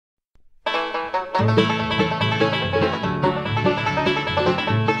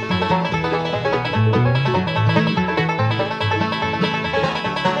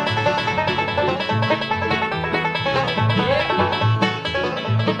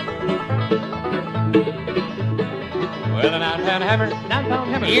Well, a 9-pound hammer, 9-pound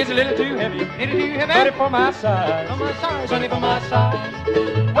hammer is a little too heavy. Little too heavy. Put it for my size. For my size. Put it for my size.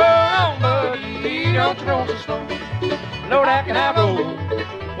 Roll on, buddy, don't you roll so slow. Lord, how can I roll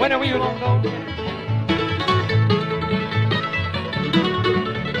when the wheel don't go?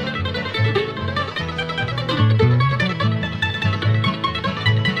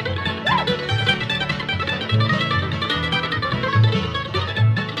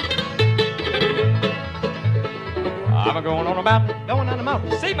 I'm going on a mountain, Going on the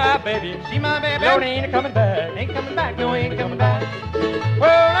mountain. see my baby. See my baby. Lord, ain't coming back. Ain't coming back. No, ain't coming back. Roll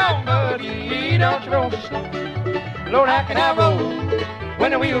on, buddy, don't you roll so slow. Lord, how can I roll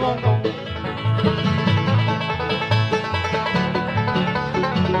when the wheel won't go?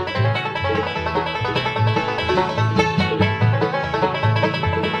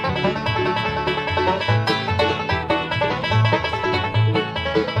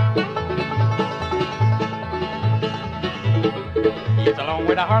 It's a long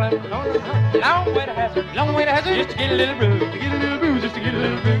way to Harlem, long way to Hazard, Long way to Hazard. just to get a little blues, to get a little blues, just to get a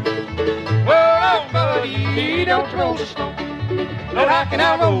little blues. Roll on, buddy, don't you roll so slow. Lord, how can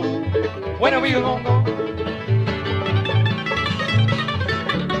I roll when the wheel won't go?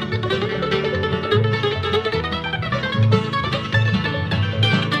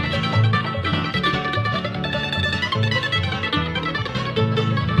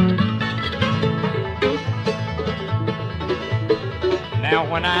 Now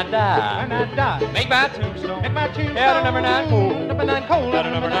when I die, When I die. make my tombstone, Make my tombstone. out of number 9 cold, Number 9 cold. out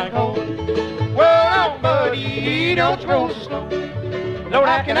of number 9 cold. Roll on, buddy, don't you roll so slow. Lord,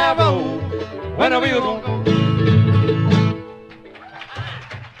 how can I roll when the wheel won't go?